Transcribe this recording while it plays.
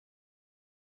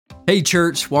Hey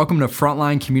church, welcome to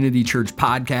Frontline Community Church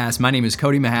Podcast. My name is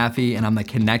Cody Mahaffy and I'm the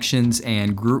Connections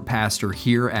and Group Pastor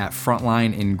here at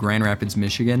Frontline in Grand Rapids,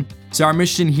 Michigan. So our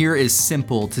mission here is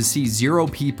simple: to see 0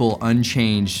 people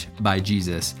unchanged by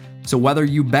Jesus. So whether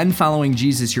you've been following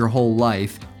Jesus your whole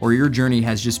life or your journey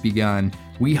has just begun,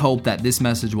 we hope that this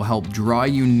message will help draw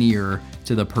you near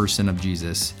to the person of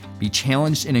Jesus. Be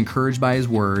challenged and encouraged by his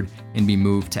word and be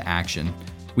moved to action.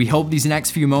 We hope these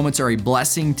next few moments are a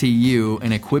blessing to you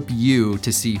and equip you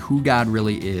to see who God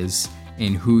really is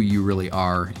and who you really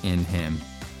are in him.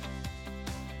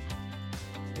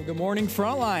 Well, good morning,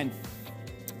 Frontline.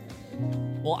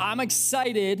 Well, I'm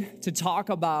excited to talk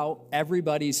about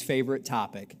everybody's favorite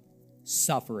topic,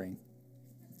 suffering.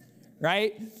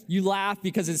 Right? You laugh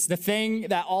because it's the thing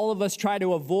that all of us try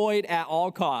to avoid at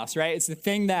all costs, right? It's the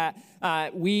thing that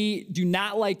we do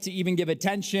not like to even give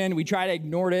attention. We try to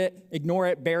ignore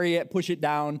it, bury it, push it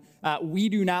down. We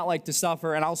do not like to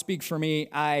suffer, and I'll speak for me,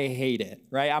 I hate it,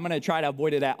 right? I'm going to try to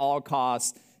avoid it at all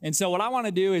costs. And so what I want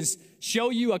to do is show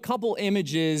you a couple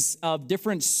images of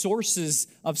different sources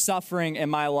of suffering in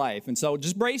my life. And so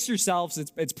just brace yourselves.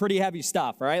 It's pretty heavy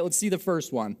stuff, all right? Let's see the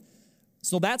first one.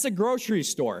 So that's a grocery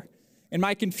store. And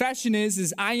my confession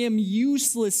is I am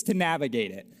useless to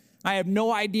navigate it. I have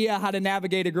no idea how to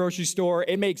navigate a grocery store.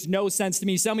 It makes no sense to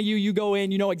me. Some of you go in,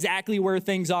 you know exactly where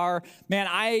things are. Man,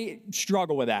 I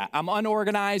struggle with that. I'm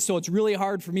unorganized, so it's really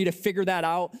hard for me to figure that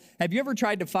out. Have you ever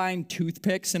tried to find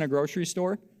toothpicks in a grocery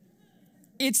store?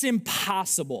 It's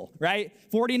impossible, right?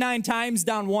 49 times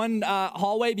down one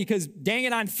hallway because dang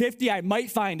it, on 50, I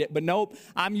might find it. But nope,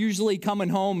 I'm usually coming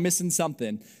home missing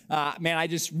something. Man, I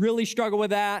just really struggle with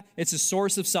that. It's a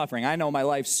source of suffering. I know my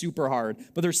life's super hard,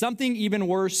 but there's something even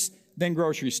worse than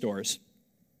grocery stores.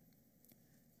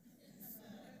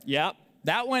 Yep.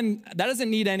 That one, that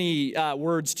doesn't need any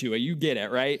words to it. You get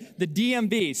it, right? The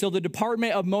DMV, so the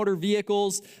Department of Motor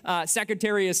Vehicles,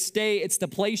 Secretary of State, it's the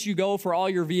place you go for all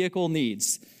your vehicle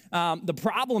needs. The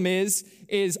problem is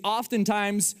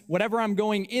oftentimes whatever I'm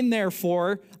going in there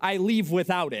for, I leave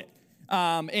without it.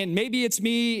 And maybe it's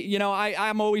me, you know,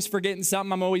 I'm always forgetting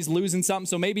something. I'm always losing something.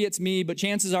 So maybe it's me, but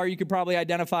chances are you could probably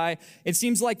identify. It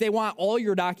seems like they want all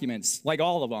your documents, like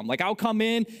all of them. Like I'll come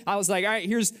in, I was like, all right,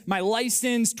 here's my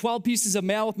license, 12 pieces of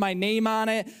mail with my name on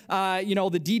it.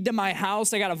 The deed to my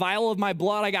house. I got a vial of my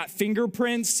blood. I got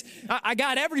fingerprints. I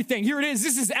got everything. Here it is.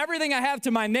 This is everything I have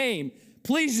to my name.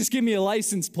 Please just give me a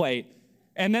license plate.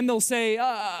 And then they'll say,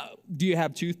 do you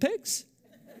have toothpicks?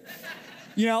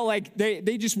 You know, like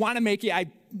they just want to make it,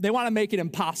 they want to make it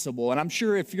impossible. And I'm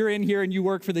sure if you're in here and you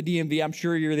work for the DMV, I'm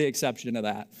sure you're the exception to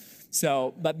that.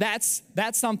 So, but that's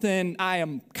something I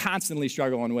am constantly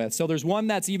struggling with. So there's one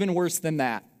that's even worse than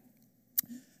that.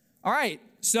 All right.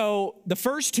 So the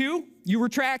first two, you were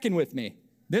tracking with me.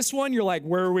 This one, you're like,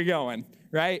 where are we going?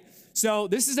 Right? So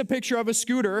this is a picture of a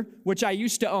scooter, which I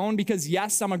used to own because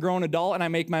yes, I'm a grown adult and I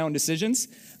make my own decisions.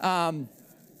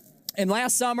 And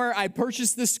last summer, I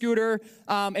purchased this scooter,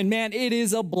 and man, it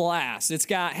is a blast. It's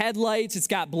got headlights, it's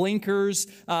got blinkers,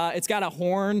 it's got a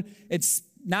horn. It's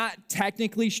not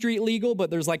technically street legal, but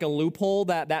there's like a loophole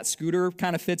that scooter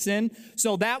kind of fits in.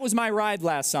 So that was my ride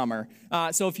last summer.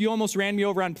 So if you almost ran me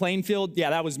over on Plainfield,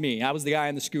 yeah, that was me. I was the guy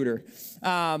on the scooter.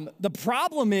 The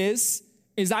problem is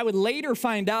I would later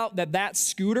find out that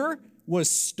scooter was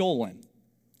stolen.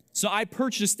 So I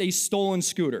purchased a stolen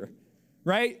scooter.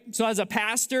 Right? So as a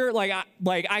pastor,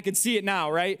 I could see it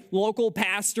now, right? Local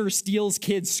pastor steals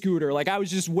kid's scooter. Like I was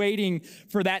just waiting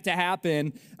for that to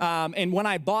happen. And when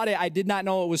I bought it, I did not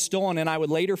know it was stolen. And I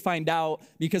would later find out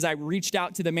because I reached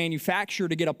out to the manufacturer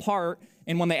to get a part.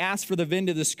 And when they asked for the VIN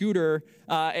to the scooter,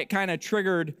 it kind of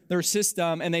triggered their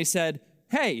system. And they said,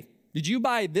 hey, did you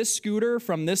buy this scooter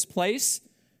from this place,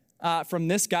 from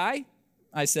this guy?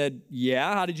 I said,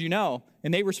 yeah, how did you know?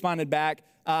 And they responded back,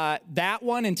 that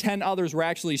one and 10 others were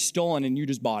actually stolen and you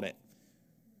just bought it.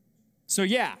 So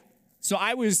yeah, so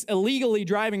I was illegally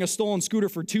driving a stolen scooter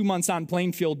for 2 months on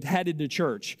Plainfield headed to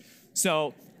church.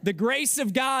 So the grace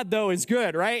of God though is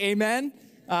good, right? Amen.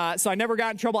 So I never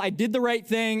got in trouble. I did the right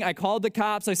thing. I called the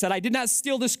cops. I said, I did not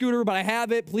steal the scooter, but I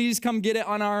have it. Please come get it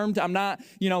unarmed. I'm not,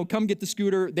 come get the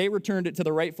scooter. They returned it to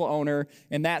the rightful owner.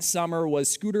 And that summer was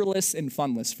scooterless and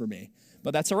funless for me.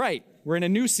 But that's all right. We're in a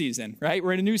new season, right?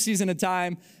 We're in a new season of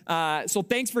time. So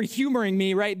thanks for humoring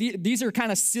me, right? These are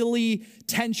kind of silly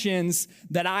tensions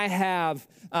that I have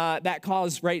that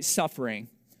cause, right, suffering.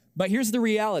 But here's the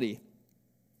reality.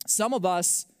 Some of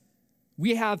us,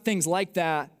 we have things like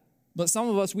that, but some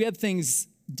of us, we have things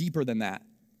deeper than that.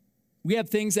 We have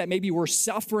things that maybe we're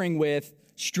suffering with,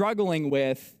 struggling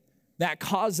with, that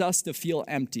cause us to feel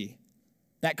empty,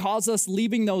 that cause us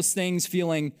leaving those things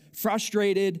feeling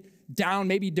frustrated, down,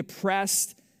 maybe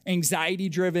depressed,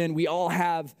 anxiety-driven. We all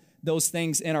have those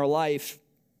things in our life.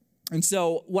 And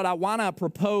so what I want to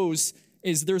propose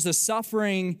is there's a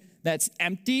suffering that's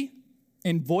empty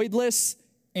and voidless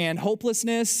and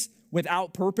hopelessness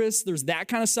without purpose. There's that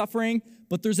kind of suffering,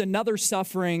 but there's another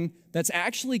suffering that's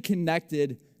actually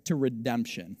connected to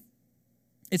redemption.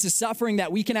 It's a suffering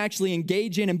that we can actually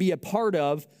engage in and be a part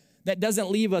of that doesn't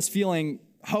leave us feeling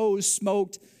hosed,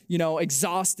 smoked,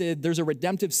 exhausted. There's a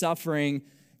redemptive suffering,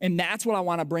 and that's what I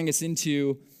want to bring us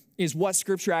into, is what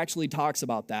Scripture actually talks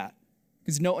about that.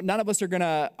 Because none of us are going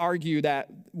to argue that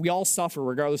we all suffer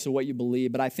regardless of what you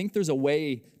believe, but I think there's a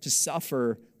way to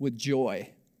suffer with joy,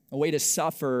 a way to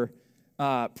suffer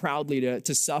proudly,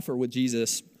 to suffer with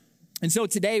Jesus. And so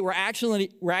today we're actually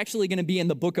going to be in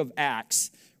the book of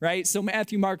Acts, right? So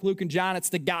Matthew, Mark, Luke, and John, it's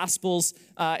the Gospels.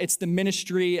 It's the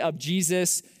ministry of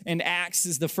Jesus, and Acts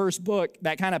is the first book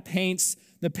that kind of paints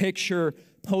the picture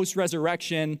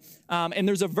post-resurrection. And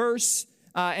there's a verse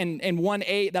in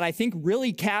 1:8 that I think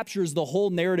really captures the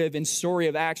whole narrative and story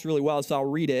of Acts really well, so I'll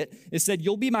read it. It said,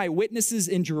 "You'll be my witnesses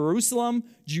in Jerusalem,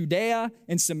 Judea,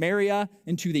 and Samaria,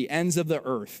 and to the ends of the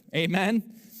earth." Amen?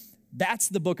 That's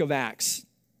the book of Acts.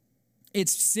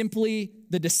 It's simply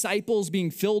the disciples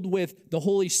being filled with the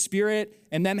Holy Spirit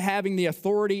and them having the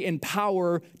authority and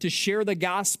power to share the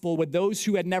gospel with those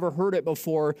who had never heard it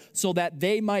before so that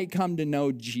they might come to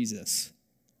know Jesus.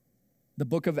 The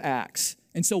book of Acts.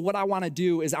 And so what I want to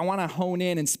do is I want to hone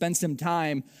in and spend some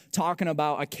time talking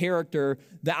about a character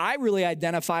that I really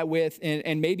identify with,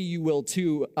 and maybe you will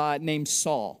too, named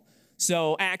Saul.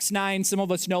 So Acts 9, some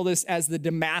of us know this as the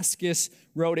Damascus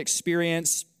Road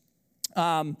experience.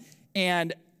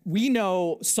 And we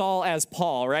know Saul as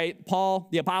Paul, right? Paul,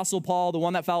 the Apostle Paul, the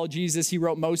one that followed Jesus, he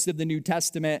wrote most of the New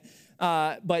Testament.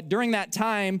 But during that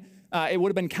time, it would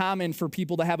have been common for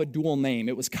people to have a dual name.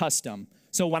 It was custom.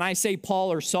 So when I say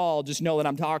Paul or Saul, just know that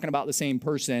I'm talking about the same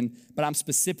person, but I'm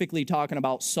specifically talking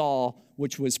about Saul,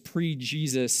 which was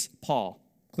pre-Jesus Paul.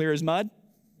 Clear as mud?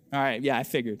 All right, yeah, I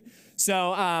figured.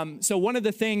 So one of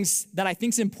the things that I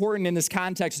think is important in this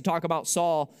context to talk about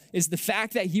Saul is the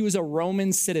fact that he was a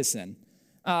Roman citizen.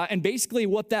 And basically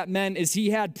what that meant is he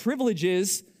had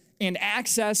privileges and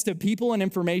access to people and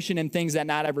information and things that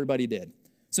not everybody did.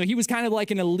 So he was kind of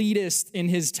like an elitist in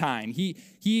his time.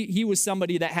 He was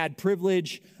somebody that had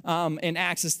privilege and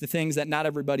access to things that not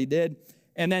everybody did.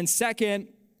 And then second,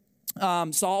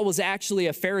 Saul was actually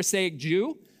a Pharisaic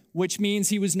Jew, which means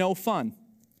he was no fun.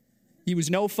 He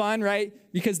was no fun, right?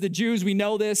 Because the Jews, we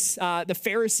know this, the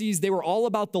Pharisees, they were all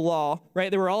about the law, right?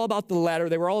 They were all about the letter.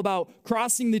 They were all about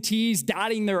crossing the T's,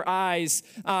 dotting their I's,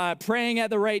 praying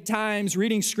at the right times,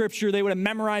 reading scripture. They would have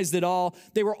memorized it all.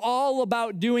 They were all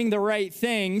about doing the right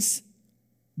things,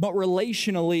 but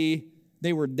relationally,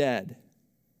 they were dead.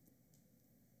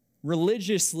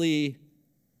 Religiously,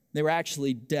 they were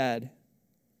actually dead.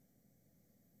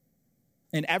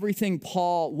 And everything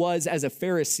Paul was as a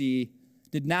Pharisee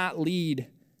did not lead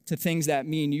to things that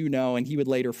me and you know, and he would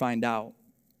later find out.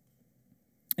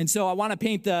 And so I want to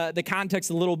paint the context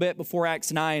a little bit before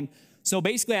Acts 9. So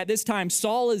basically at this time,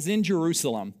 Saul is in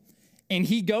Jerusalem, and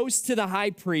he goes to the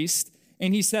high priest,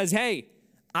 and he says, "Hey,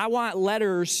 I want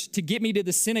letters to get me to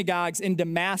the synagogues in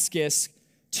Damascus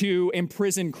to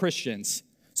imprison Christians."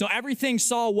 So everything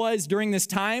Saul was during this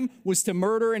time was to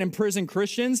murder and imprison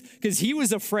Christians because he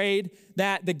was afraid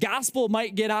that the gospel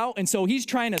might get out, and so he's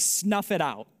trying to snuff it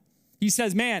out. He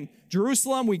says, "Man,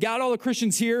 Jerusalem, we got all the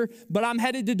Christians here, but I'm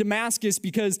headed to Damascus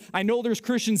because I know there's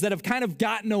Christians that have kind of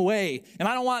gotten away, and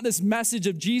I don't want this message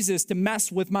of Jesus to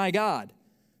mess with my God,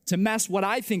 to mess what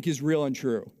I think is real and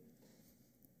true."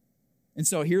 And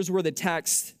so here's where the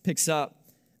text picks up.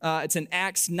 It's in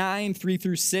Acts 9,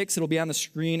 3-6. It'll be on the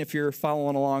screen if you're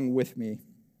following along with me.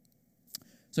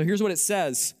 So here's what it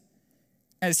says.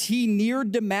 "As he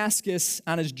neared Damascus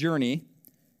on his journey,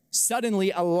 suddenly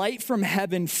a light from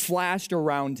heaven flashed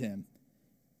around him.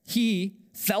 He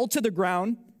fell to the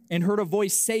ground and heard a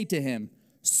voice say to him,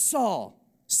 'Saul,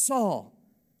 Saul,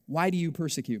 why do you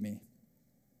persecute me?'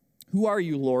 'Who are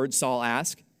you, Lord?' Saul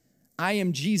asked. 'I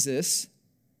am Jesus,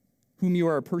 whom you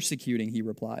are persecuting,' he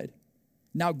replied.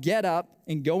 'Now get up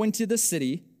and go into the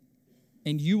city,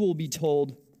 and you will be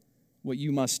told what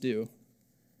you must do.'"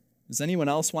 Does anyone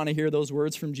else want to hear those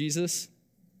words from Jesus?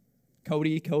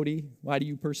 Cody, why do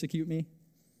you persecute me?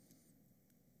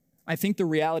 I think the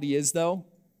reality is, though,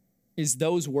 is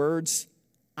those words,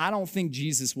 I don't think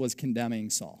Jesus was condemning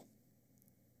Saul.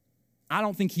 I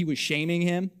don't think he was shaming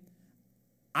him.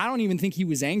 I don't even think he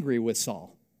was angry with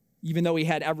Saul, even though he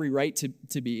had every right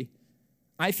to be.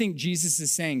 I think Jesus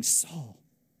is saying, "Saul,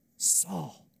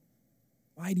 Saul,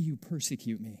 why do you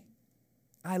persecute me?"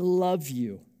 I love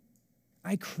you.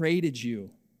 I created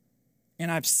you.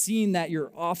 And I've seen that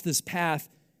you're off this path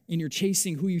and you're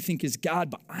chasing who you think is God,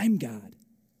 but I'm God.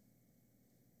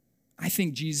 I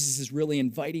think Jesus is really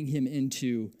inviting him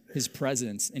into his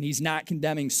presence, and he's not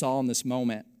condemning Saul in this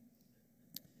moment.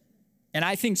 And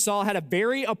I think Saul had a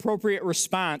very appropriate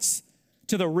response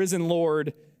to the risen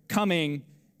Lord coming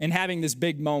and having this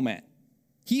big moment.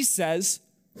 He says,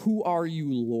 "Who are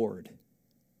you, Lord?"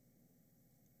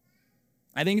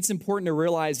 I think it's important to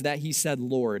realize that he said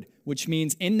Lord, which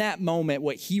means in that moment,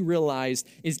 what he realized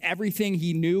is everything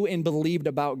he knew and believed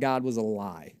about God was a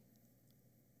lie.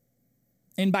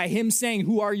 And by him saying,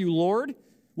 "Who are you, Lord?"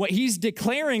 what he's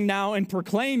declaring now and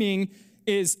proclaiming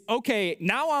is, okay,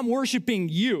 now I'm worshiping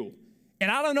you. And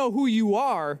I don't know who you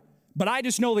are, but I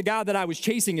just know the God that I was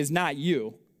chasing is not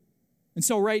you. And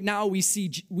so right now we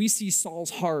see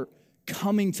Saul's heart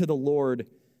coming to the Lord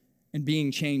and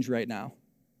being changed right now.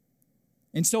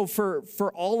 And so for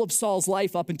all of Saul's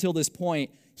life up until this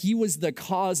point, he was the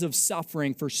cause of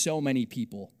suffering for so many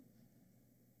people.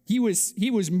 He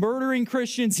was murdering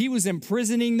Christians. He was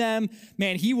imprisoning them.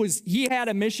 Man, he had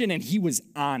a mission and he was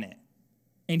on it.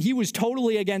 And he was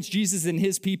totally against Jesus and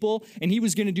his people, and he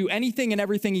was going to do anything and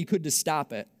everything he could to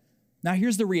stop it. Now,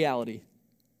 here's the reality.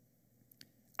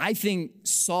 I think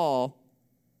Saul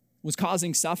was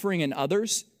causing suffering in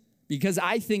others because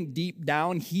I think deep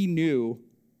down he knew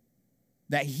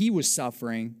that he was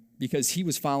suffering because he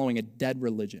was following a dead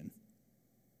religion.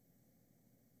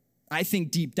 I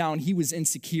think deep down he was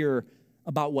insecure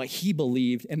about what he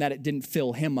believed and that it didn't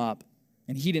fill him up,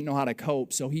 and he didn't know how to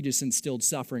cope, so he just instilled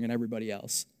suffering in everybody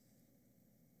else.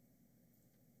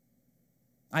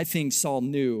 I think Saul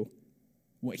knew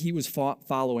what he was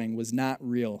following was not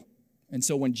real, and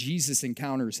so when Jesus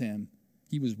encounters him,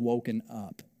 he was woken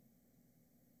up.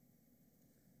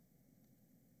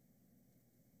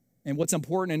 And what's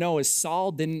important to know is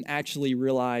Saul didn't actually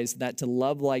realize that to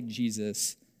love like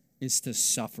Jesus is to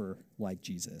suffer like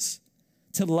Jesus.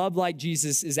 To love like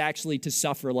Jesus is actually to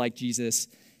suffer like Jesus.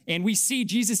 And we see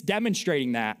Jesus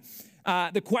demonstrating that.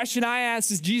 The question I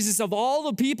ask is, Jesus, of all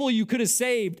the people you could have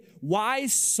saved, why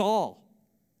Saul?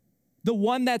 The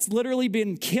one that's literally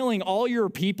been killing all your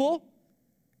people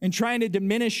and trying to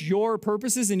diminish your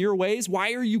purposes and your ways,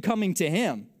 why are you coming to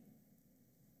him?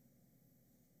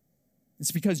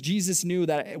 It's because Jesus knew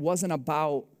that it wasn't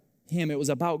about him. It was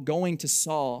about going to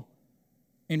Saul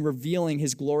and revealing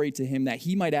his glory to him, that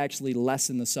he might actually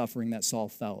lessen the suffering that Saul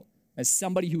felt as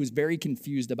somebody who was very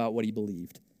confused about what he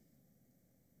believed.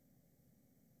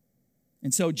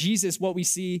 And so Jesus, what we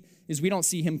see is we don't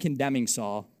see him condemning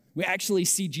Saul. We actually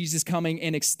see Jesus coming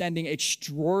and extending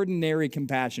extraordinary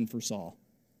compassion for Saul.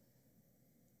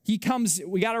 He comes,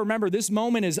 we got to remember, this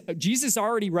moment is Jesus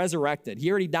already resurrected. He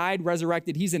already died,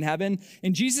 resurrected. He's in heaven.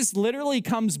 And Jesus literally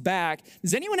comes back.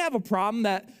 Does anyone have a problem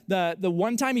that the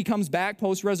one time he comes back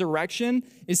post-resurrection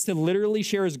is to literally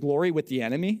share his glory with the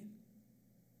enemy?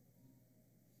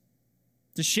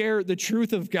 To share the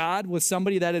truth of God with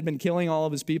somebody that had been killing all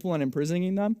of his people and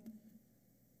imprisoning them?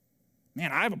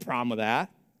 Man, I have a problem with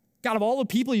that. God, of all the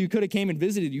people you could have came and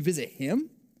visited, you visit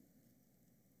him?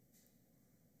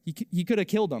 He could have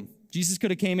killed him. Jesus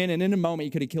could have came in, and in a moment he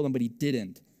could have killed him, but he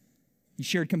didn't. He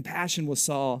shared compassion with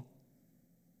Saul,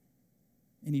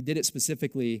 and he did it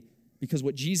specifically because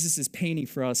what Jesus is painting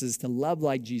for us is to love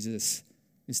like Jesus,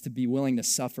 is to be willing to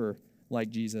suffer like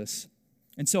Jesus.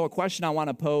 And so a question I want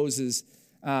to pose is,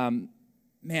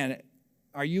 man,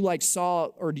 are you like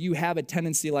Saul, or do you have a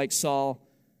tendency like Saul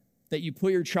that you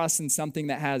put your trust in something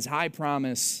that has high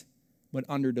promise but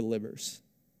under-delivers?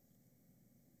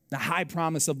 The high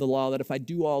promise of the law that if I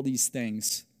do all these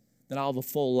things, that I'll have a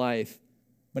full life.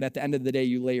 But at the end of the day,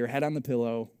 you lay your head on the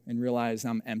pillow and realize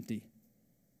I'm empty.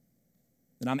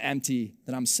 That I'm empty,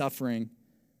 that I'm suffering,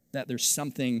 that there's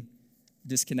something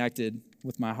disconnected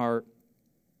with my heart.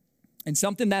 And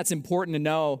something that's important to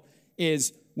know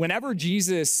is whenever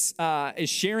Jesus is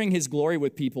sharing his glory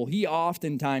with people, he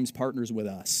oftentimes partners with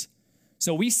us.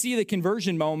 So we see the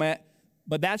conversion moment,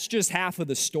 but that's just half of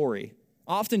the story.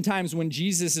 Oftentimes when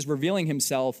Jesus is revealing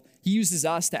himself, he uses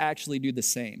us to actually do the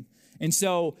same. And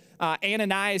so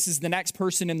Ananias is the next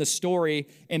person in the story,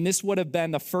 and this would have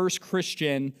been the first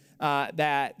Christian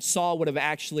that Saul would have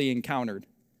actually encountered.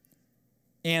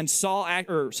 And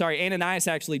Ananias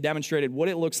actually demonstrated what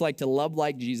it looks like to love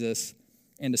like Jesus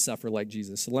and to suffer like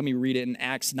Jesus. So let me read it in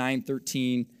Acts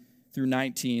 9:13 through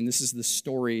 19. This is the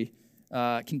story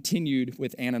continued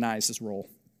with Ananias' role.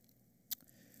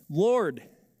 Lord,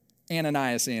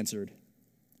 Ananias answered,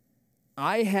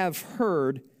 I have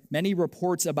heard many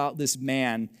reports about this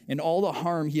man and all the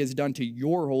harm he has done to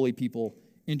your holy people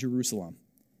in Jerusalem.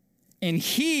 And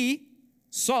he,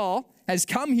 Saul, has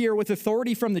come here with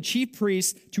authority from the chief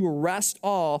priests to arrest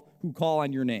all who call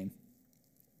on your name.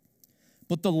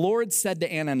 But the Lord said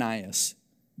to Ananias,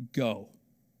 go.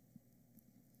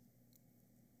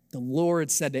 The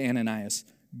Lord said to Ananias,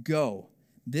 go.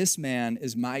 This man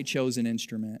is my chosen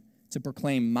instrument to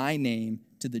proclaim my name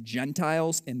to the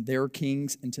Gentiles and their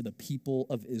kings and to the people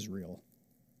of Israel.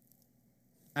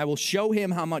 I will show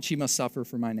him how much he must suffer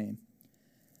for my name.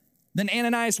 Then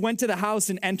Ananias went to the house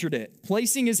and entered it.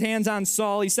 Placing his hands on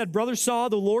Saul, he said, Brother Saul,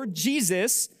 the Lord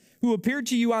Jesus, who appeared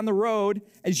to you on the road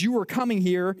as you were coming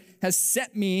here, has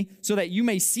sent me so that you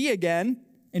may see again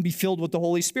and be filled with the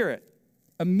Holy Spirit.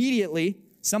 Immediately,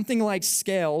 something like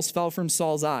scales fell from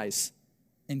Saul's eyes,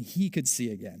 and he could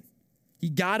see again. He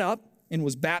got up and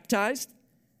was baptized,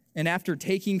 and after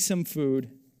taking some food,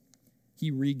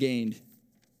 he regained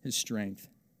his strength.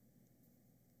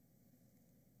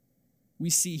 We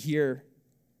see here,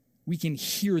 we can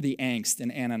hear the angst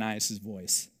in Ananias'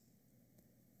 voice.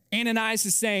 Ananias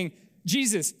is saying,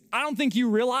 Jesus, I don't think you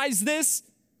realize this,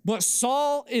 but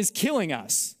Saul is killing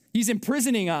us. He's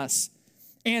imprisoning us.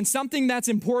 And something that's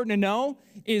important to know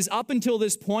is up until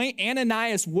this point,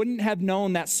 Ananias wouldn't have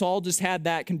known that Saul just had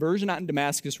that conversion on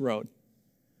Damascus Road.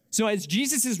 So as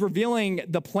Jesus is revealing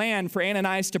the plan for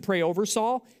Ananias to pray over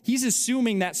Saul, he's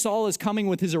assuming that Saul is coming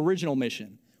with his original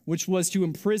mission, which was to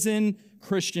imprison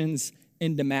Christians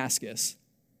in Damascus.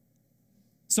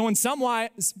 So in some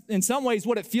ways,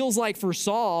 what it feels like for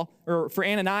Saul or for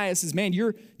Ananias is, man,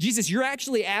 Jesus, you're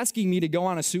actually asking me to go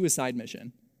on a suicide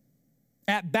mission.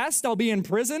 At best, I'll be in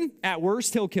prison. At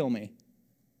worst, he'll kill me.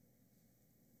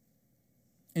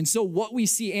 And so what we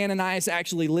see Ananias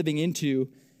actually living into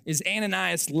is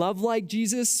Ananias loved like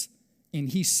Jesus and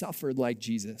he suffered like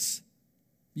Jesus.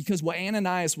 Because what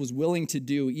Ananias was willing to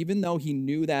do, even though he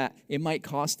knew that it might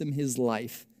cost him his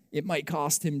life, it might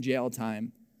cost him jail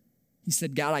time, he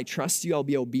said, God, I trust you, I'll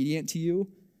be obedient to you,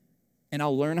 and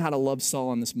I'll learn how to love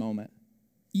Saul in this moment,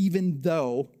 even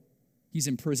though he's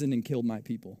imprisoned and killed my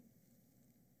people.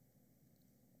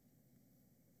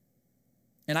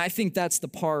 And I think that's the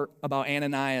part about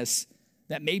Ananias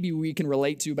that maybe we can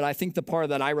relate to, but I think the part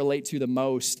that I relate to the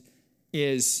most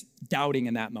is doubting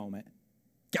in that moment.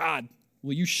 God,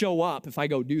 will you show up if I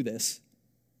go do this?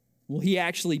 Will he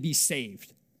actually be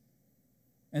saved?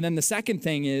 And then the second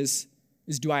thing is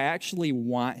do I actually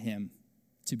want him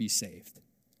to be saved?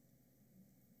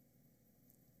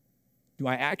 Do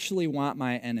I actually want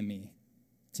my enemy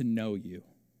to know you?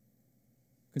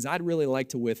 Because I'd really like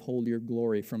to withhold your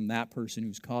glory from that person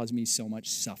who's caused me so much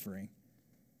suffering.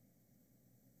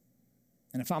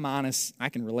 And if I'm honest, I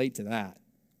can relate to that.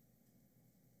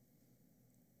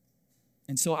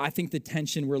 And so I think the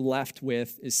tension we're left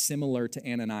with is similar to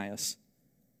Ananias.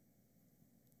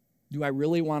 Do I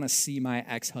really want to see my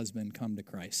ex-husband come to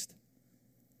Christ?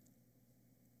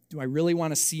 Do I really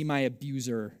want to see my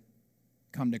abuser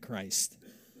come to Christ?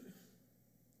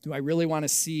 Do I really want to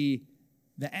see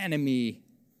the enemy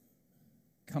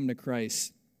come to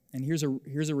Christ? And here's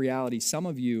a reality. Some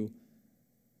of you,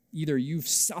 either you've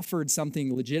suffered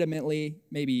something legitimately,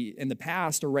 maybe in the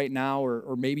past or right now,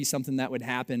 or maybe something that would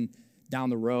happen down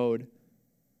the road.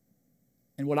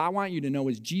 And what I want you to know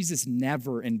is Jesus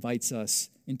never invites us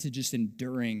into just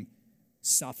enduring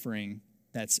suffering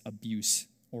that's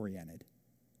abuse-oriented.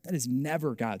 That is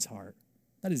never God's heart.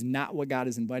 That is not what God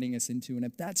is inviting us into. And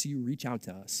if that's you, reach out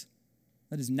to us.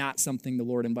 That is not something the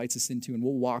Lord invites us into, and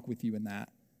we'll walk with you in that.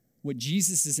 What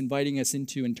Jesus is inviting us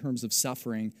into in terms of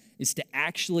suffering is to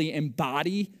actually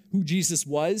embody who Jesus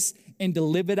was and to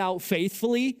live it out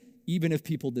faithfully, even if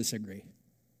people disagree.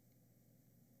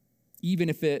 Even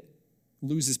if it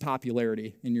loses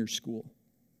popularity in your school.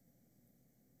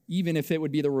 Even if it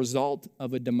would be the result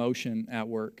of a demotion at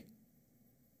work.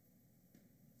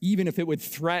 Even if it would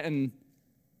threaten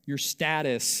your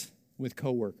status with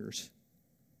coworkers.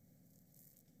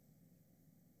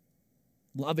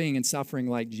 Loving and suffering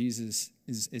like Jesus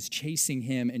is chasing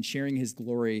him and sharing his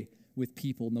glory with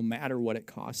people no matter what it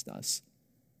cost us.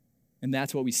 And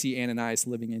that's what we see Ananias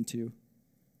living into.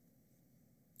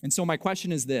 And so my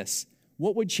question is this: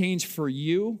 what would change for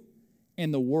you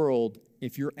and the world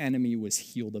if your enemy was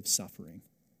healed of suffering?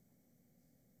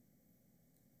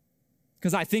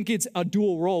 Because I think it's a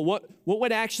dual role. What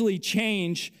would actually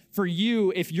change for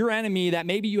you if your enemy, that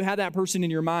maybe you had that person in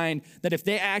your mind, that if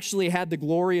they actually had the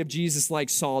glory of Jesus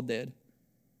like Saul did?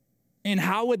 And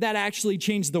how would that actually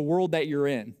change the world that you're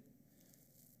in?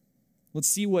 Let's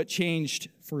see what changed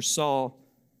for Saul.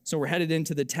 So we're headed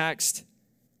into the text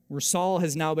where Saul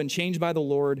has now been changed by the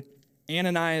Lord.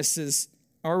 Ananias has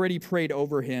already prayed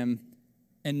over him.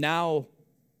 And now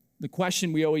the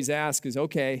question we always ask is,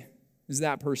 okay, is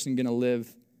that person going to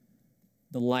live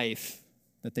the life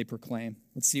that they proclaim?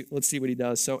 Let's see what he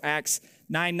does. So Acts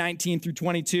 9:19 through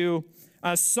 22.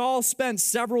 Saul spent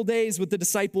several days with the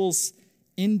disciples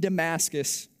in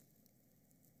Damascus.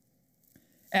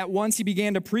 At once he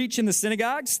began to preach in the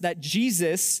synagogues that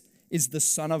Jesus is the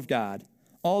Son of God.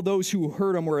 All those who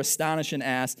heard him were astonished and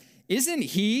asked, "Isn't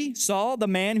he, Saul, the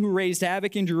man who raised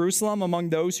havoc in Jerusalem among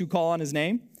those who call on his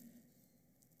name?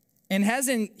 And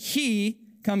hasn't he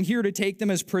come here to take them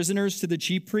as prisoners to the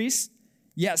chief priests?"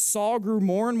 Yet Saul grew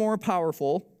more and more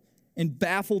powerful and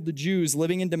baffled the Jews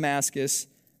living in Damascus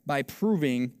by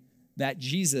proving that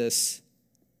Jesus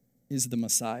is the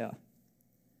Messiah.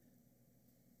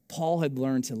 Paul had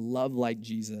learned to love like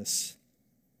Jesus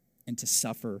and to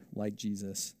suffer like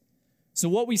Jesus. So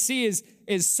what we see is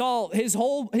Saul, his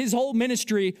whole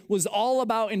ministry was all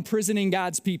about imprisoning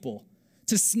God's people,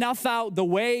 to snuff out the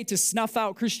way, to snuff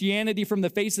out Christianity from the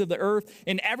face of the earth.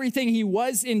 And everything he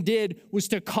was and did was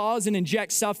to cause and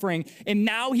inject suffering. And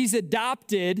now he's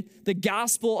adopted the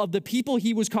gospel of the people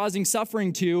he was causing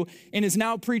suffering to and is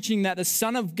now preaching that the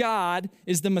Son of God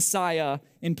is the Messiah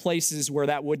in places where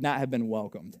that would not have been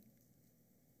welcomed.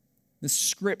 The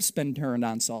script's been turned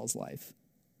on Saul's life.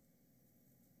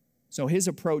 So his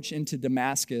approach into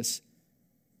Damascus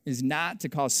is not to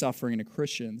cause suffering to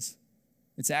Christians.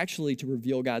 It's actually to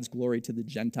reveal God's glory to the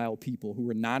Gentile people who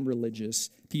were non-religious,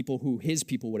 people who his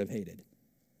people would have hated.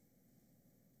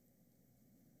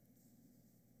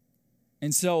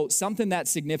 And so something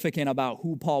that's significant about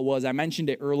who Paul was, I mentioned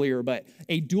it earlier, but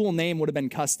a dual name would have been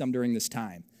custom during this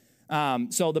time.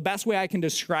 So the best way I can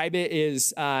describe it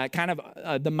is kind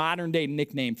of the modern day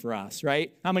nickname for us,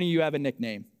 right? How many of you have a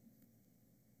nickname?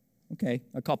 Okay,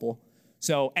 a couple.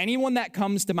 So anyone that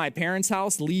comes to my parents'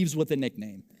 house leaves with a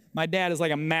nickname. My dad is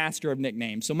like a master of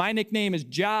nicknames. So my nickname is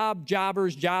Job,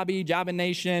 Jobbers, Jobby,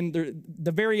 Jobbination,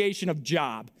 the variation of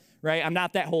Job, right? I'm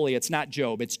not that holy. It's not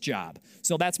Job, it's Job.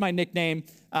 So that's my nickname.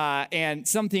 And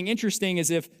something interesting is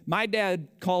if my dad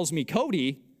calls me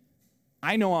Cody,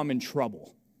 I know I'm in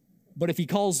trouble. But if he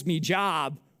calls me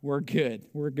Job, we're good.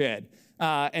 We're good.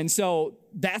 And so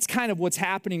that's kind of what's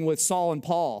happening with Saul and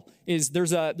Paul, is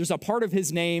there's a part of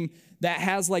his name that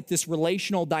has like this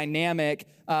relational dynamic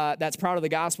that's proud of the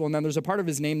gospel, and then there's a part of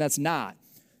his name that's not.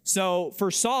 So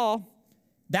for Saul,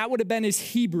 that would have been his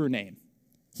Hebrew name.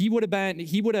 He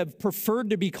would have preferred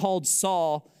to be called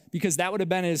Saul because that would have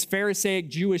been his Pharisaic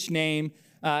Jewish name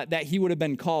that he would have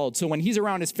been called. So when he's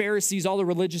around his Pharisees, all the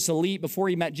religious elite before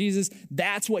he met Jesus,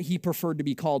 that's what he preferred to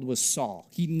be called, was Saul.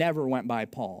 He never went by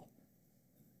Paul.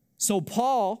 So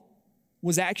Paul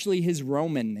was actually his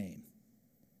Roman name.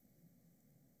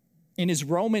 And his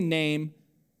Roman name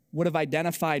would have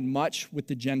identified much with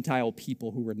the Gentile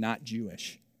people who were not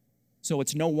Jewish. So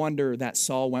it's no wonder that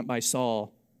Saul went by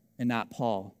Saul and not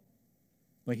Paul.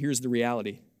 But here's the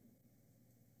reality.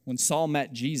 When Saul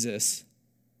met Jesus,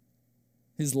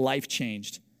 his life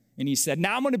changed. And he said,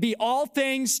 now I'm going to be all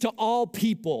things to all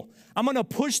people. I'm going to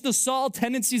push the Saul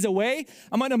tendencies away.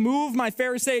 I'm going to move my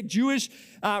Pharisaic Jewish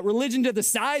religion to the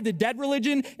side, the dead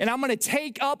religion, and I'm going to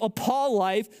take up a Paul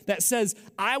life that says,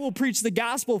 I will preach the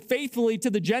gospel faithfully to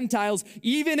the Gentiles,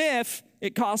 even if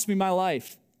it costs me my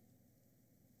life.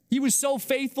 He was so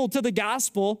faithful to the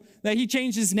gospel that he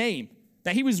changed his name,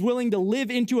 that he was willing to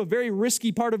live into a very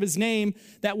risky part of his name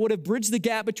that would have bridged the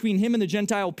gap between him and the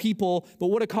Gentile people, but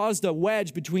would have caused a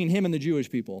wedge between him and the Jewish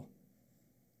people.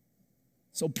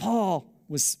 So Paul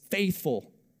was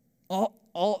faithful,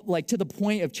 all like to the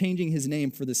point of changing his name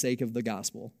for the sake of the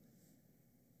gospel.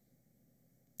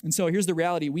 And so here's the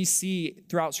reality. We see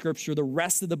throughout Scripture, the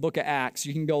rest of the book of Acts,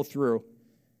 you can go through.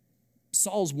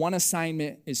 Saul's one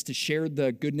assignment is to share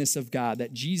the goodness of God,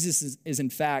 that Jesus is in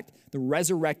fact the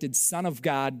resurrected Son of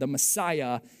God, the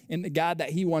Messiah, and the God that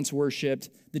he once worshiped,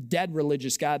 the dead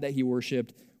religious God that he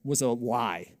worshiped, was a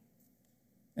lie.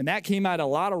 And that came at a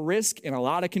lot of risk and a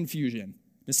lot of confusion.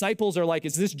 Disciples are like,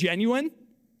 is this genuine?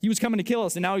 He was coming to kill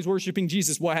us, and now he's worshiping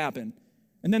Jesus. What happened?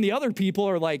 And then the other people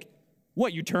are like,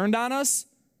 what, you turned on us?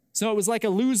 So it was like a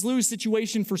lose-lose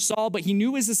situation for Saul, but he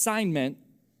knew his assignment.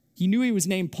 He knew he was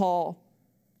named Paul.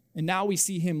 And now we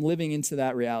see him living into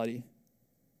that reality,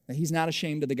 that he's not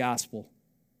ashamed of the gospel.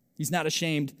 He's not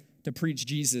ashamed to preach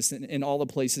Jesus in all the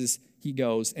places he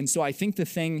goes. And so I think the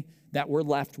thing that we're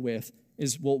left with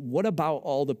is, well, what about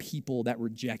all the people that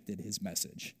rejected his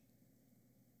message?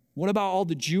 What about all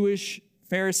the Jewish,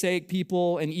 Pharisaic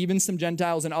people, and even some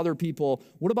Gentiles and other people?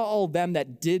 What about all of them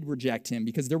that did reject him?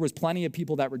 Because there was plenty of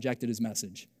people that rejected his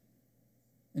message.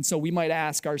 And so we might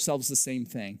ask ourselves the same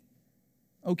thing.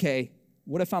 Okay,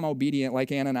 what if I'm obedient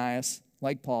like Ananias,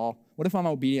 like Paul? What if I'm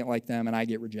obedient like them and I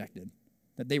get rejected?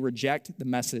 That they reject the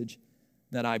message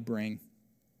that I bring.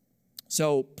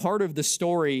 So part of the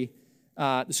story,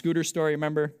 the scooter story,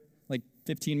 remember, like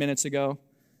 15 minutes ago?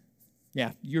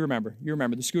 Yeah, you remember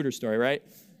the scooter story, right?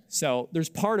 So there's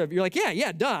part of, you're like,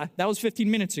 yeah, duh, that was 15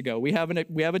 minutes ago. We have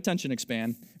attention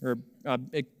span, or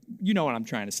you know what I'm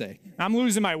trying to say. I'm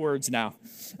losing my words now.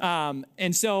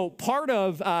 And so part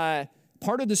of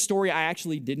the story I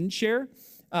actually didn't share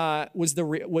was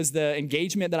the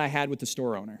engagement that I had with the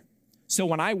store owner. So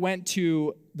when I went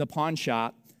to the pawn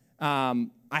shop,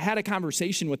 I had a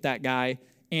conversation with that guy,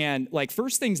 and like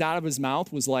first things out of his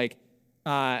mouth was like,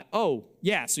 oh,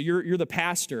 yeah, so you're the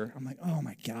pastor. I'm like, oh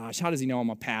my gosh, how does he know I'm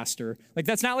a pastor? Like,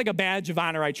 that's not like a badge of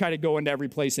honor I try to go into every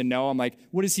place and know. I'm like,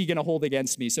 what is he going to hold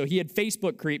against me? So he had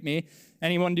Facebook creeped me.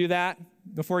 Anyone do that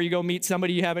before you go meet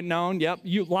somebody you haven't known? Yep,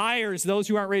 you liars, those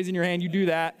who aren't raising your hand, you do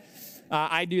that.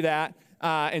 I do that.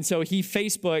 And so he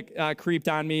Facebook creeped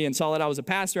on me and saw that I was a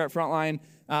pastor at Frontline.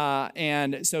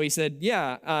 And so he said,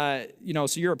 yeah,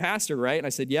 so you're a pastor, right? And I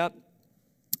said, yep.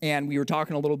 And we were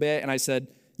talking a little bit, and I said,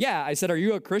 yeah. I said, are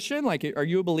you a Christian? Like, are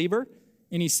you a believer?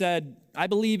 And he said, I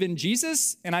believe in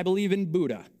Jesus, and I believe in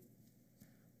Buddha.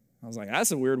 I was like,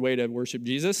 that's a weird way to worship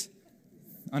Jesus,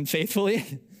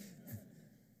 unfaithfully.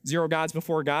 0 gods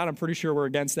before God. I'm pretty sure we're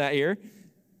against that here.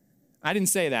 I didn't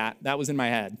say that. That was in my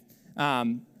head.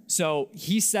 So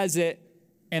he says it,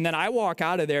 and then I walk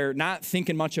out of there not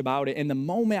thinking much about it. And the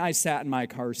moment I sat in my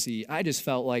car seat, I just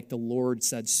felt like the Lord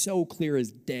said so clear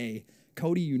as day,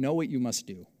 Cody, you know what you must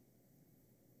do.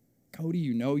 Cody,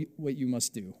 you know what you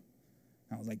must do.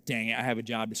 I was like, dang it, I have a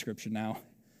job description now.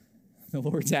 The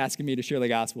Lord's asking me to share the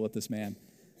gospel with this man.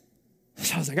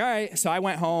 So I was like, all right. So I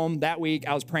went home that week.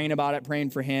 I was praying about it,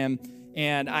 praying for him.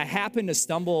 And I happened to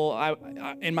stumble,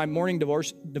 in my morning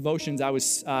devotions, I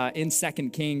was in 2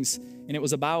 Kings, and it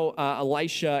was about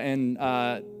Elisha and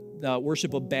the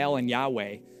worship of Baal and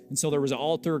Yahweh. And so there was an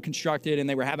altar constructed, and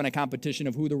they were having a competition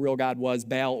of who the real God was,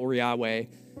 Baal or Yahweh.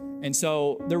 And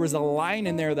so there was a line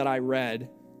in there that I read.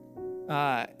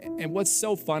 And what's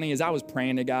so funny is I was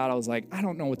praying to God. I was like, I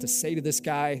don't know what to say to this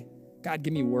guy. God,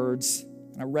 give me words.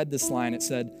 And I read this line. It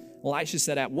said, Elisha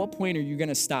said, at what point are you going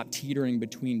to stop teetering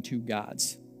between two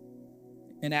gods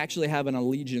and actually have an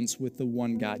allegiance with the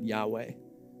one God, Yahweh?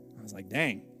 I was like,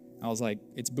 dang. I was like,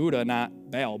 it's Buddha, not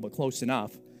Baal, but close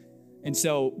enough. And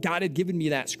so God had given me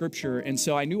that scripture. And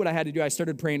so I knew what I had to do. I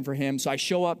started praying for him. So I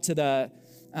show up to the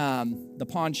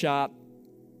pawn shop,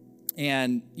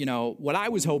 and what I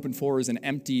was hoping for is an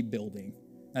empty building.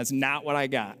 That's not what I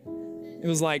got. It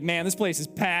was like, man, this place is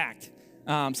packed.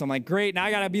 So I'm like, great, now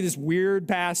I gotta be this weird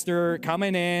pastor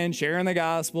coming in, sharing the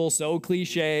gospel, so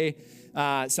cliche.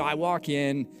 So I walk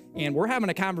in, and we're having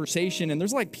a conversation, and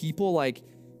there's like people like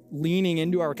leaning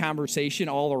into our conversation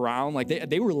all around. Like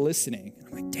they were listening.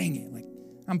 I'm like, dang it, like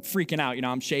I'm freaking out,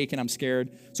 I'm shaking, I'm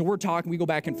scared. So we're talking, we go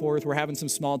back and forth, we're having some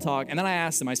small talk. And then I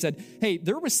asked him, I said, hey,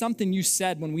 there was something you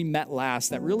said when we met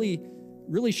last that really,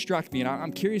 really struck me. And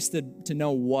I'm curious to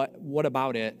know what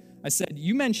about it. I said,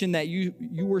 you mentioned that you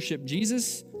worship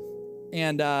Jesus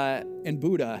and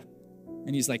Buddha.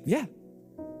 And he's like, yeah.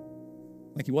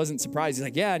 Like he wasn't surprised. He's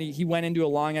like, yeah. And he went into a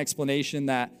long explanation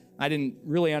that I didn't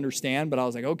really understand, but I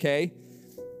was like, okay.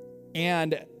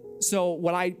 And so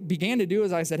what I began to do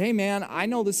is I said, hey man, I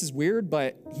know this is weird,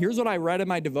 but here's what I read in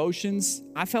my devotions.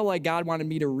 I felt like God wanted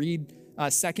me to read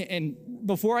second. And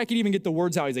before I could even get the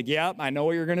words out, he's like, yep, I know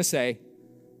what you're going to say.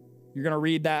 You're going to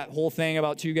read that whole thing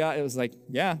about two guys? It was like,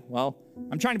 yeah, well,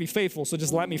 I'm trying to be faithful, so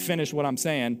just let me finish what I'm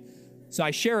saying. So I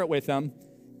share it with him,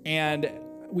 and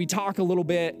we talk a little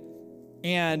bit,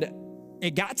 and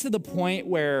it got to the point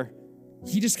where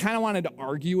he just kind of wanted to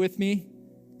argue with me.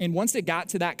 And once it got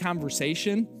to that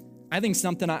conversation, I think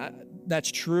something that's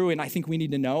true, and I think we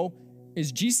need to know,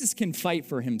 is Jesus can fight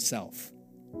for himself.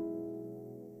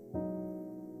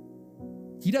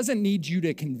 He doesn't need you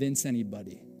to convince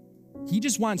anybody. He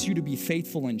just wants you to be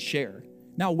faithful and share.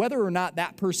 Now, whether or not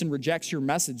that person rejects your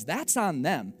message, that's on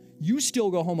them. You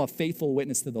still go home a faithful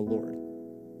witness to the Lord.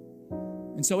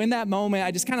 And so in that moment,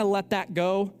 I just kind of let that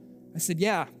go. I said,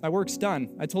 yeah, my work's done.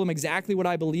 I told him exactly what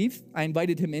I believe. I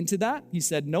invited him into that. He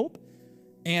said, nope.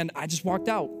 And I just walked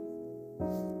out.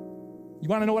 You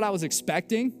want to know what I was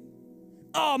expecting?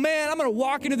 Oh man, I'm going to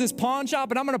walk into this pawn shop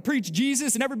and I'm going to preach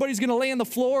Jesus and everybody's going to lay on the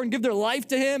floor and give their life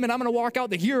to him and I'm going to walk out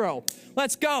the hero.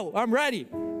 Let's go. I'm ready.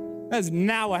 That's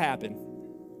not what happened.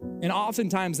 And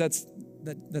oftentimes that's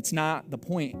not the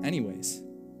point anyways.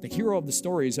 The hero of the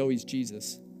story is always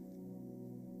Jesus.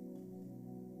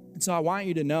 And so I want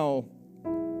you to know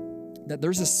that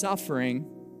there's a suffering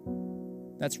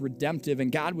that's redemptive,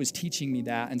 and God was teaching me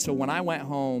that. And so when I went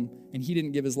home and he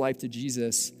didn't give his life to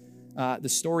Jesus, the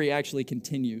story actually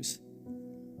continues.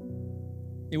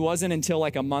 It wasn't until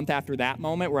like a month after that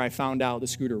moment where I found out the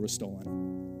scooter was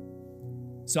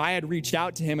stolen. So I had reached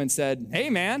out to him and said, hey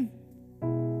man,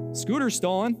 scooter's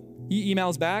stolen. He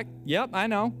emails back, yep, I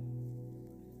know.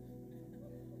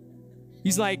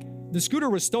 He's like, the scooter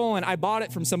was stolen. I bought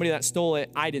it from somebody that stole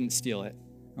it. I didn't steal it.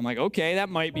 I'm like, okay, that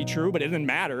might be true, but it didn't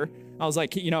matter. I was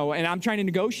like, and I'm trying to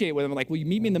negotiate with him. I'm like, will you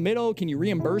meet me in the middle? Can you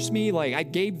reimburse me? Like, I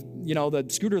gave, the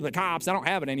scooter to the cops. I don't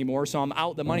have it anymore, so I'm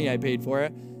out the money I paid for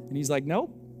it. And he's like,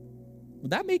 nope.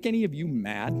 Would that make any of you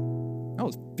mad? I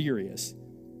was furious.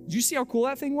 Did you see how cool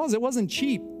that thing was? It wasn't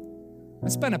cheap. I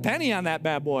spent a penny on that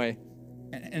bad boy,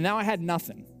 and now I had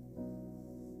nothing.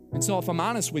 And so if I'm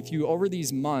honest with you, over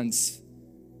these months,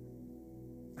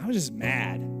 I was just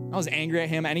mad. I was angry at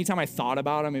him. Anytime I thought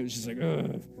about him, it was just like,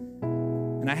 ugh.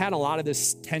 And I had a lot of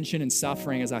this tension and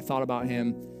suffering as I thought about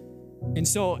him. And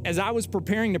so as I was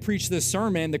preparing to preach this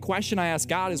sermon, the question I asked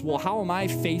God is, well, how am I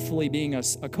faithfully being a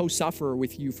co-sufferer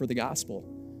with you for the gospel?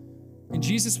 And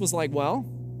Jesus was like, well,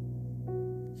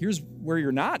 here's where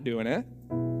you're not doing it.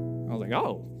 I was like,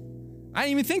 oh, I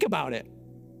didn't even think about it.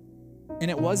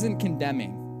 And it wasn't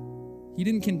condemning. He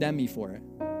didn't condemn me for it.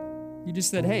 He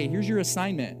just said, hey, here's your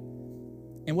assignment.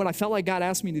 And what I felt like God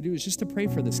asked me to do is just to pray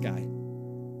for this guy.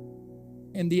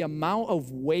 And the amount of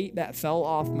weight that fell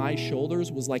off my shoulders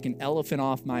was like an elephant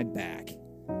off my back.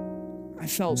 I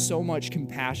felt so much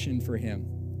compassion for him.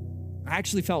 I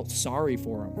actually felt sorry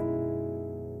for him.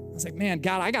 I was like, man,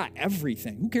 God, I got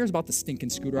everything. Who cares about the stinking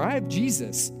scooter? I have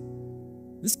Jesus.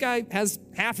 This guy has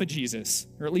half of Jesus,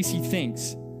 or at least he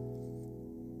thinks.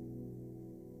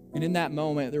 And in that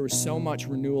moment, there was so much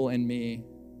renewal in me.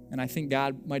 And I think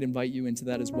God might invite you into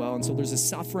that as well. And so there's a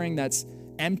suffering that's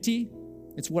empty.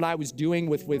 It's what I was doing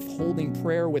with withholding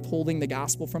prayer, withholding the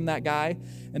gospel from that guy.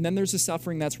 And then there's a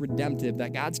suffering that's redemptive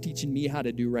that God's teaching me how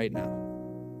to do right now.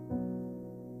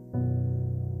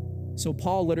 So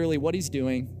Paul, literally what he's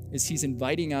doing is he's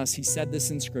inviting us. He said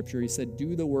this in scripture. He said,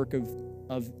 do the work of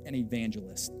an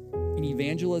evangelist. An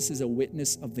evangelist is a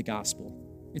witness of the gospel.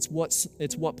 It's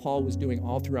what Paul was doing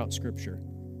all throughout scripture.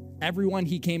 Everyone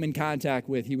he came in contact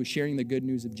with, he was sharing the good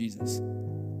news of Jesus.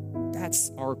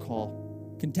 That's our call.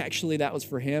 Contextually, that was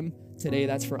for him. Today,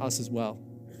 that's for us as well,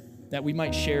 that we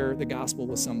might share the gospel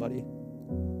with somebody.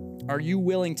 Are you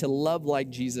willing to love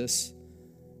like Jesus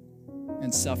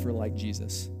and suffer like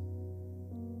Jesus?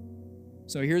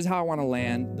 So here's how I want to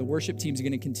land. The worship team's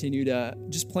going to continue to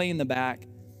just play in the back.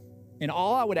 And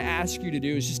all I would ask you to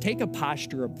do is just take a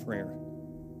posture of prayer.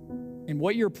 And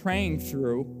what you're praying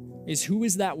through is, who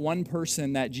is that one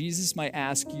person that Jesus might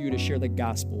ask you to share the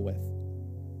gospel with?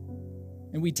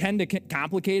 And we tend to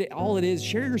complicate it. All it is,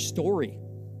 share your story.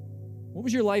 What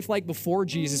was your life like before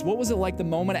Jesus? What was it like the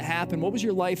moment it happened? What was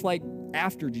your life like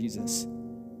after Jesus?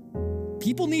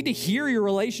 People need to hear your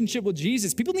relationship with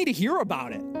Jesus. People need to hear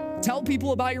about it. Tell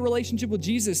people about your relationship with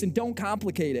Jesus and don't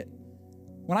complicate it.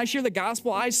 When I share the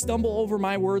gospel, I stumble over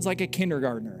my words like a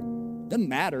kindergartner. Doesn't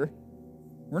matter.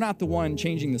 We're not the one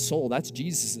changing the soul. That's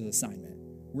Jesus' assignment.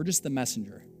 We're just the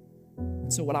messenger.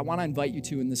 And so what I want to invite you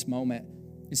to in this moment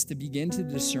is to begin to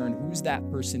discern who's that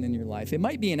person in your life. It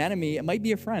might be an enemy. It might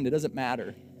be a friend. It doesn't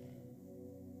matter.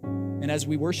 And as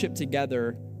we worship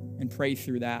together and pray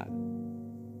through that,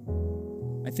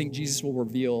 I think Jesus will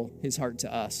reveal his heart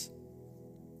to us.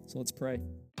 So let's pray.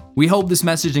 We hope this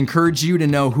message encouraged you to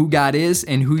know who God is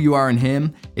and who you are in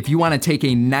him. If you want to take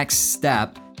a next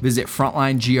step, visit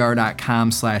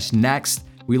frontlinegr.com/next.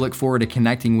 We look forward to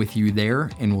connecting with you there,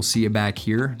 and we'll see you back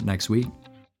here next week.